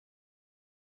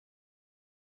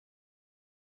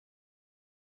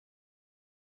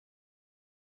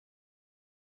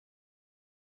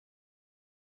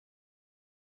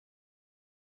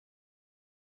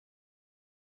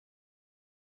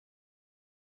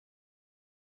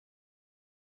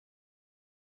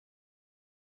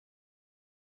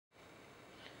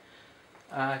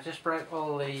Just broke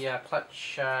all the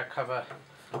clutch cover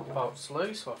bolts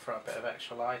loose. We'll throw a bit of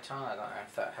extra light on. I don't know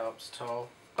if that helps at all.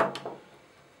 Let's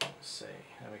see,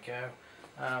 there we go.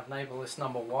 I've labelled this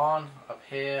number 1 up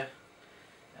here,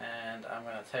 and I'm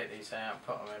going to take these out and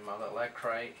put them in my little egg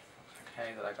crate,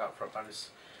 okay, that I got from this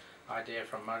idea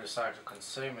from Motorcycle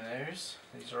Consumer News.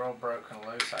 These are all broken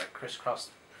loose. I crisscrossed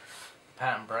the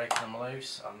pattern breaking them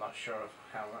loose. I'm not sure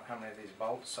how many of these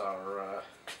bolts are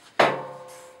the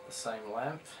same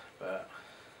length, but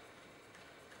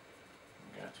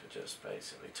I'm going to just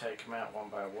basically take them out one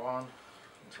by one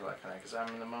until I can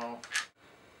examine them all.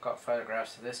 Got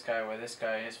photographs of this guy, where this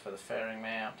guy is for the fairing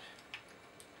mount.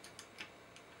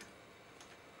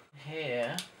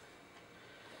 Here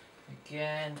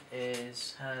again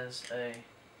has a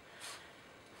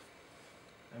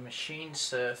machine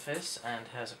surface and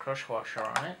has a crush washer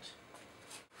on it.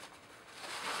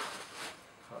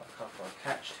 Got a couple of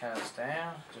catch tabs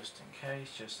down just in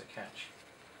case, just to catch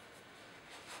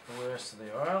the worst of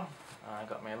the oil. I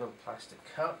got me a little plastic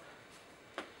cup,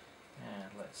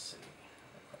 and let's see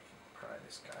if I can pry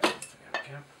this guy up. There we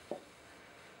go.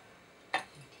 Okay,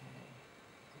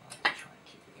 I'll try and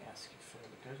keep the gasket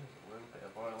fairly good. There's a little bit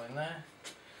of oil in there.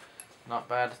 Not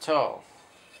bad at all.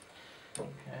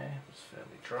 Okay, it's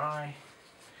fairly dry.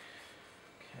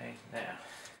 Okay, now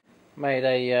made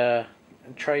a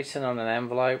tracing on an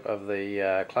envelope of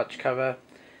the clutch cover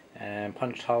and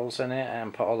punched holes in it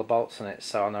and put all the bolts in it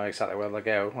so I know exactly where they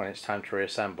go when it's time to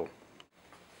reassemble.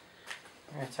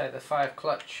 I'm going to take the 5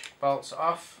 clutch bolts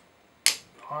off.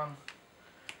 1,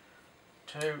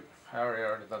 2, I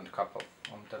already done a couple.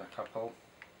 I've done a couple.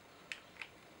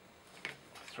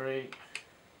 3,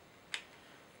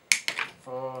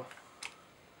 4,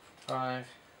 5.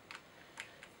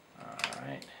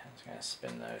 Alright, I'm just going to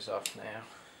spin those off now.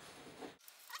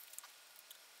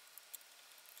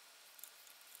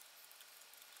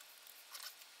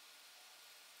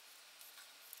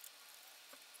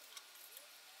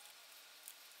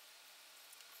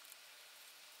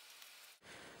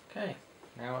 Okay,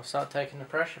 now we'll start taking the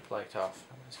pressure plate off.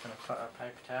 I'm just going to put a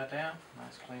paper towel down,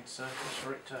 nice clean surface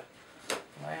for it to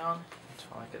lay on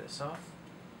until I get this off.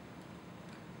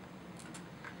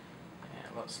 And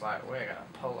it looks like we're going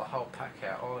to pull the whole pack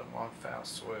out all in one foul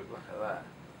swoop. Look at that.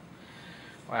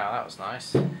 Wow, that was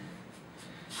nice.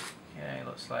 Okay,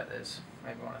 looks like there's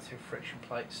maybe 1 or 2 friction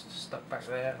plates stuck back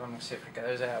there. I'm going to see if we can get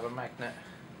those out of a magnet.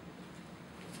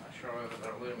 Not sure whether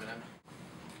they're aluminum.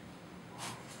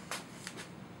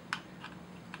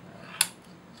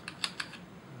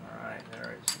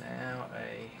 There is now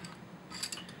a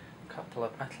couple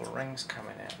of metal rings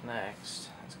coming out next.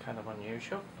 That's kind of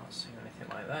unusual, not seen anything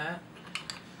like that.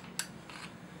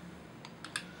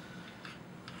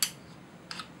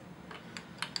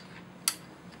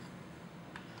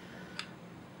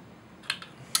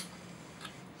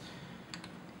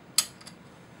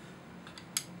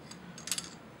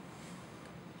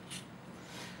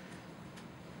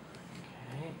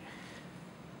 Okay,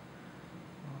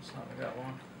 looks like we got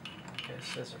one.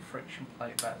 There's a friction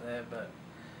plate back there, but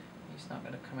he's not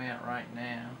going to come out right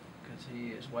now because he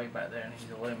is way back there and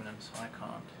he's aluminum, so I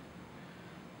can't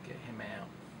get him out.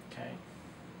 Okay.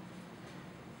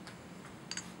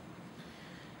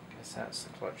 Guess that's the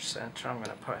clutch center. I'm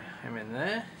going to put him in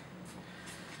there.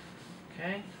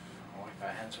 Okay. I'll wipe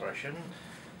our hands where I shouldn't.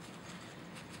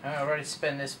 I've already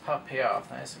spin this puppy off.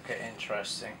 Now this will get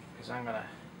interesting because I'm going to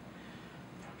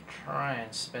try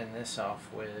and spin this off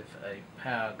with a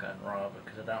power gun rather,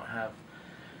 because I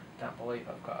don't believe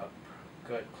I've got a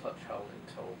good clutch holding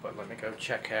tool, but let me go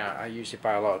check out. I usually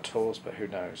buy a lot of tools, but who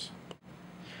knows.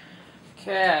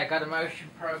 Okay, I got a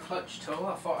MotionPro clutch tool.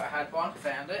 I thought I had one,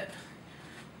 found it.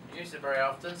 I don't use it very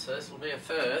often, so this will be a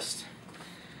first.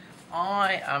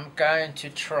 I am going to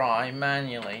try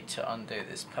manually to undo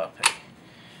this puppy.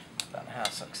 I don't know how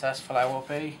successful I will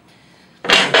be.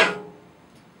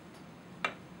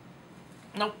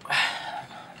 Nope.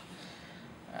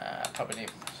 Probably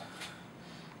need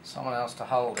someone else to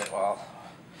hold it while,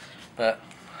 but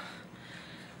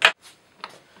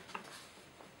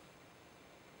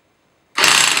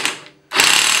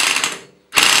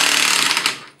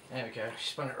there we go,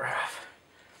 spun it right off.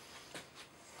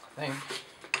 I think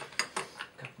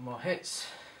a couple more hits.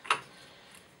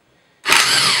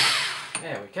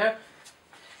 There we go.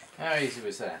 How easy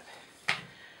was that?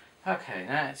 Okay,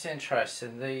 now it's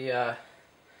interesting.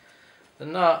 The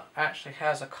nut actually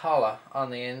has a collar on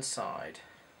the inside.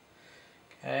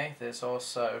 Okay, there's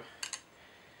also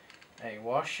a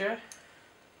washer.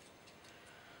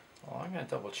 Well, I'm going to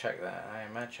double check that. I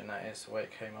imagine that is the way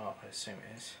it came off. I assume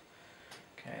it is.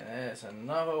 Okay, there's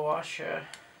another washer.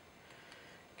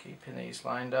 Keeping these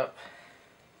lined up.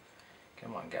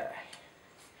 Come on, guy.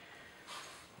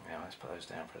 Now let's put those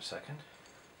down for a second.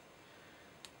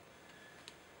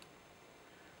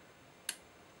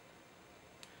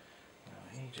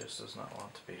 No, he just does not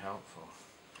want to be helpful.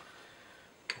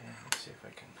 Okay, let's see if I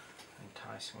can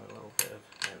entice him with a little bit of,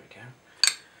 there we go.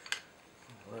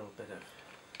 A little bit of,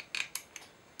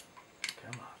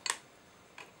 come on.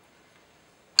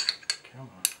 Come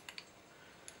on.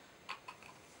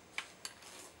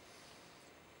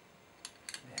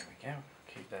 There we go.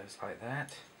 Keep those like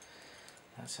that.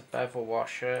 That's a bevel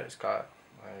washer. It's got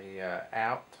a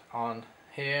out on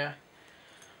here.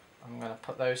 I'm going to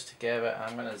put those together and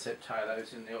I'm going to zip tie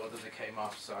those in the order they came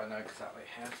off so I know exactly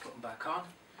how to put them back on.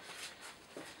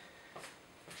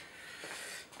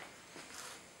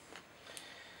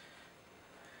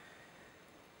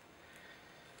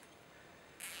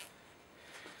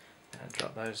 And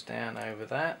drop those down over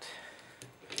that.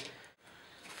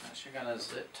 Next you're going to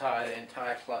zip tie the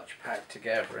entire clutch pack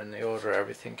together in the order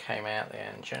everything came out the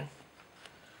engine.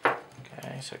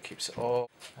 Okay, so it keeps it all,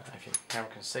 I don't know if your camera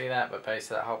can see that, but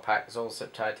basically that whole pack is all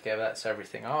zip tied together. That's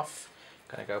everything off.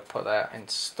 I'm going to go put that in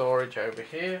storage over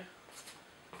here.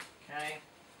 Okay,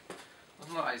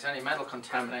 doesn't look like there's any metal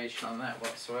contamination on that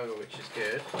whatsoever, which is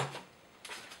good.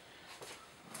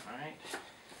 Alright,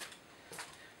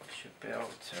 should be able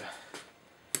to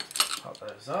pop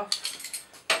those off.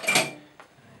 And in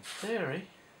theory,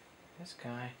 this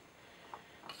guy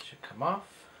should come off.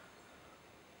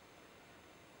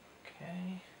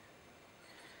 Okay,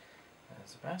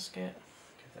 there's the basket.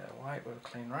 Give that a wipe with a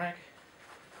clean rag.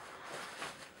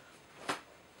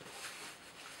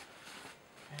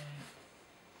 Okay,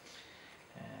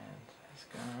 and this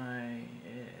guy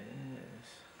is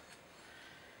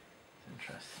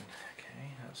interesting. Okay,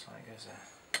 looks like there's a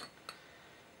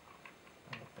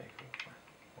big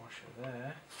washer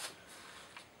there.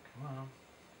 Come on.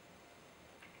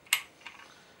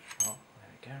 Oh,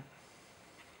 there we go.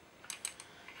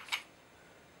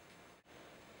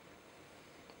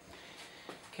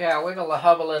 Okay, I'll wiggle the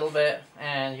hub a little bit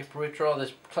and you withdraw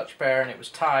this clutch bearing. It was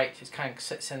tight, it kind of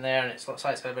sits in there and it looks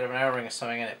like it's got a bit of an O-ring or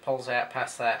something and it pulls out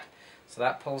past that. So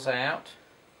that pulls out.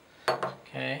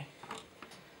 Okay.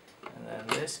 And then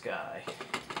this guy.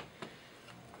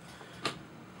 Let's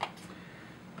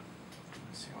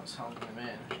see what's holding him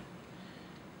in.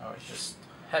 Oh, it's just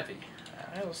heavy.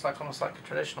 It looks like almost like a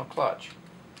traditional clutch.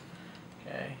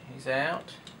 Okay, he's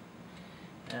out.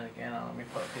 And again, let me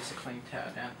put a piece of clean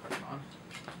towel down, put him on.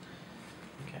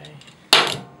 Okay.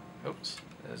 Oops,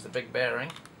 there's the big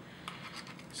bearing.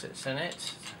 Sits in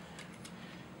it.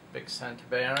 Big center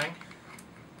bearing.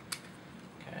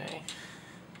 Okay.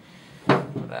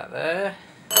 Put that there.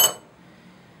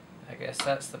 I guess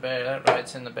that's the bearing, that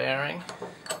rides in the bearing.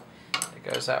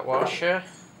 There goes that washer.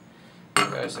 There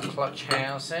goes the clutch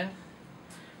housing.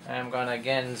 And I'm going to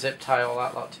again zip tie all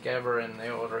that lot together in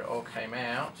the order it all came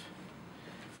out.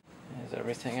 There's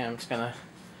everything. I'm just going to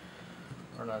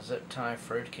run a zip tie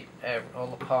through to keep all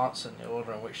the parts in the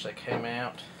order in which they came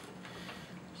out.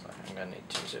 Looks like I'm going to need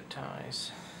 2 zip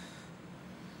ties.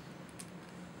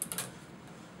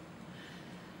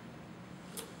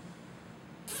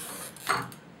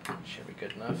 Should be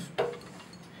good enough.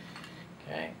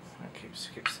 Okay, that keeps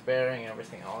the bearing and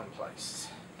everything all in place.